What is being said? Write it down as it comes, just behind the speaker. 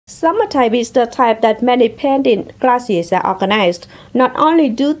Summer type is the type that many painting classes are organized. Not only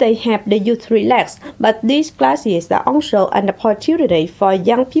do they help the youth relax, but these classes are also an opportunity for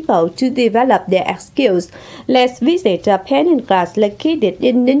young people to develop their skills. Let's visit a painting class located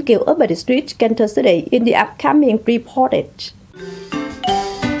in Ninh Kiều Urban District, Cần Thơ City in the upcoming reportage.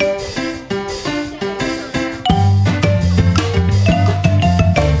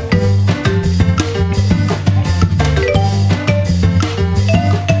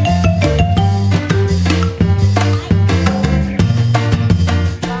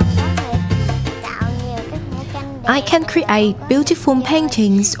 I can create beautiful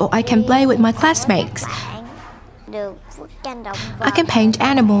paintings or I can play with my classmates. I can paint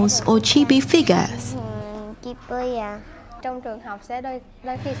animals or chibi figures.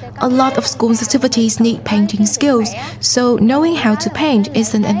 A lot of school's activities need painting skills, so knowing how to paint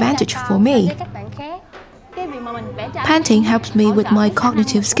is an advantage for me. Painting helps me with my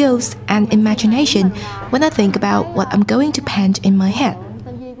cognitive skills and imagination when I think about what I'm going to paint in my head.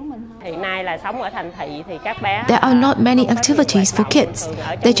 There are not many activities for kids.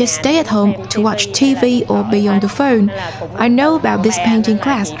 They just stay at home to watch TV or be on the phone. I know about this painting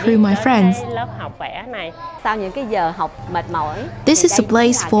class through my friends. This is a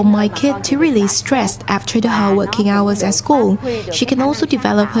place for my kid to release stress after the hard working hours at school. She can also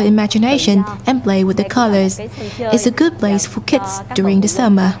develop her imagination and play with the colors. It's a good place for kids during the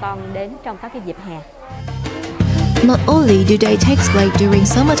summer. Not only do they take place during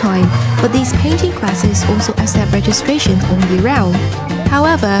summertime, but these painting classes also accept registration all year round.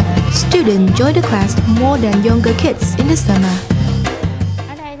 However, students join the class more than younger kids in the summer.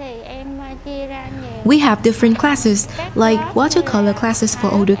 We have different classes, like watercolor classes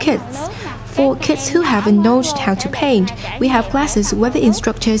for older kids. For kids who haven't known how to paint, we have classes where the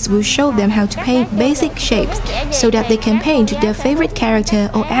instructors will show them how to paint basic shapes so that they can paint their favorite character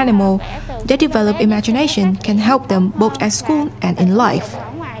or animal. Their developed imagination can help them both at school and in life.